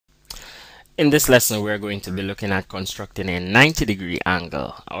In this lesson, we're going to be looking at constructing a 90-degree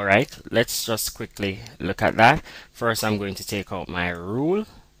angle. All right, let's just quickly look at that. First, I'm going to take out my rule.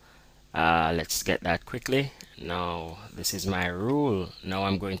 Let's get that quickly. Now, this is my rule. Now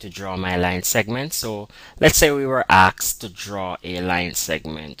I'm going to draw my line segment. So let's say we were asked to draw a line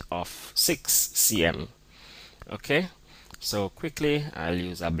segment of 6 cm. Okay, so quickly I'll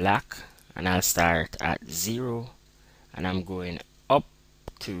use a black and I'll start at 0 and I'm going up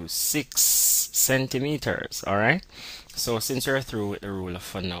to 6 centimeters. All right, so since we're through with the ruler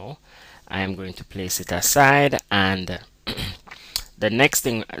for now, I am going to place it aside, and the next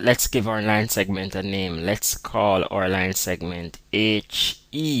thing, let's give our line segment a name. Let's call our line segment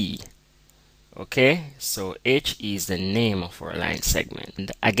HE. Okay, so HE is the name of our line segment.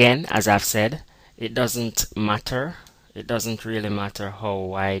 And again, as I've said, it doesn't matter. It doesn't really matter how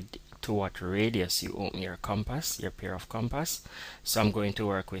wide to what radius you open your compass, your pair of compass. So I'm going to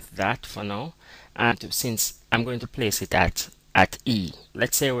work with that for now. And since I'm going to place it at E,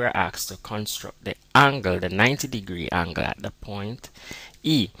 let's say we're asked to construct the angle, the 90-degree angle at the point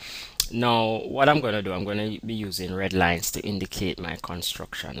E. Now, what I'm going to do, I'm going to be using red lines to indicate my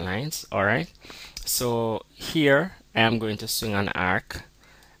construction lines. All right. So here I am going to swing an arc,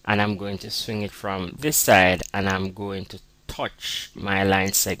 and I'm going to swing it from this side, and I'm going to touch my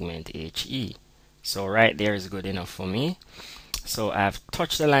line segment HE. So right there is good enough for me. So I've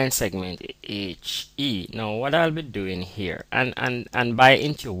touched the line segment HE. Now what I'll be doing here, and by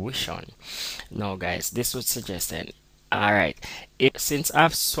intuition, now guys, this would suggest that, all right, since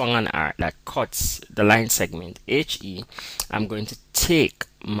I've swung an arc that cuts the line segment HE, I'm going to take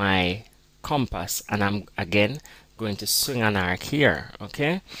my compass and I'm again going to swing an arc here.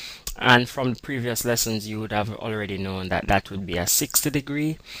 Okay, and from the previous lessons you would have already known that that would be a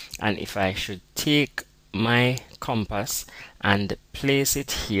 60-degree, and if I should take my compass and place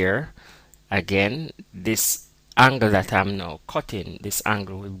it here, again this angle that I'm now cutting, this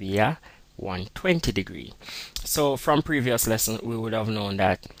angle will be a 120-degree. So from previous lesson we would have known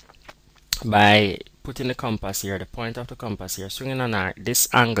that by putting the compass here, the point of the compass here, swinging an arc, this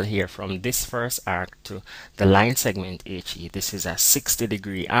angle here from this first arc to the line segment HE, this is a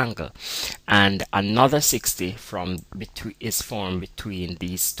 60-degree angle, and another 60 from between is formed between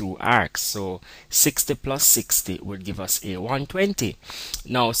these two arcs. So 60 plus 60 would give us a 120.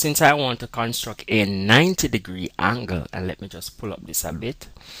 Now since I want to construct a 90-degree angle, and let me just pull up this a bit.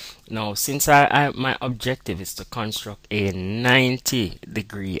 Now since my objective is to construct a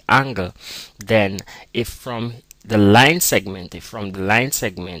 90-degree angle, then if from the line segment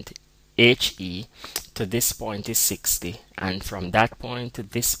HE to this point is 60, and from that point to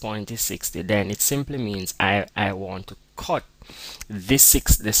this point is 60, then it simply means I want to cut the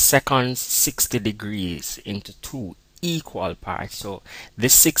second 60 degrees into two equal parts. So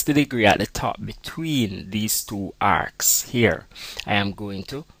this 60 degree at the top between these two arcs here, I am going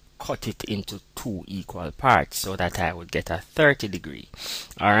to cut it into two equal parts so that I would get a 30-degree.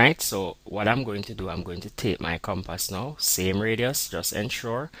 All right, so what I'm going to do, I'm going to take my compass now, same radius, just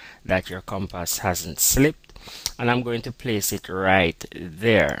ensure that your compass hasn't slipped, and I'm going to place it right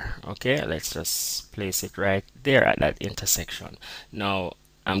there. Okay, let's just place it right there at that intersection. Now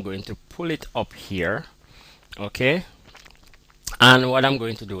I'm going to pull it up here. Okay, and what I'm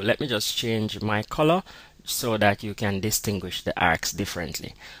going to do, let me just change my color so that you can distinguish the arcs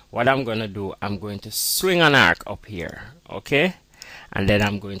differently. What I'm going to do, I'm going to swing an arc up here. Okay, and then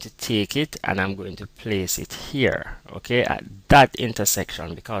I'm going to take it and I'm going to place it here. Okay, at that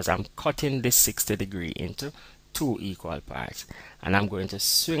intersection, because I'm cutting this 60-degree into two equal parts, and I'm going to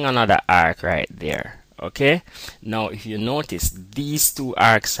swing another arc right there. Okay, now if you notice, these two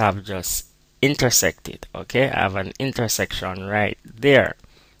arcs have just intersected. Okay, I have an intersection right there.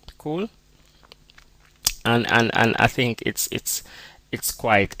 Cool. And I think it's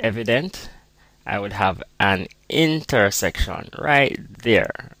quite evident. I would have an intersection right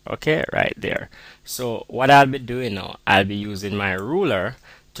there. Okay, right there. So what I'll be doing now, I'll be using my ruler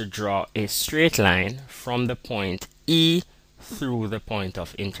to draw a straight line from the point E through the point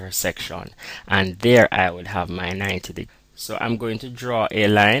of intersection, and there I would have my 90 degree. So I'm going to draw a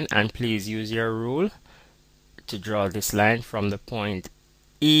line, and please use your rule to draw this line from the point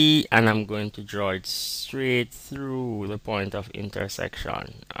E, and I'm going to draw it straight through the point of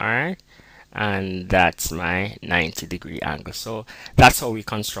intersection. All right, and that's my 90-degree angle. So that's how we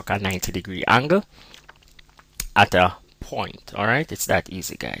construct a 90-degree angle at a point. All right, it's that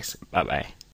easy, guys. Bye bye.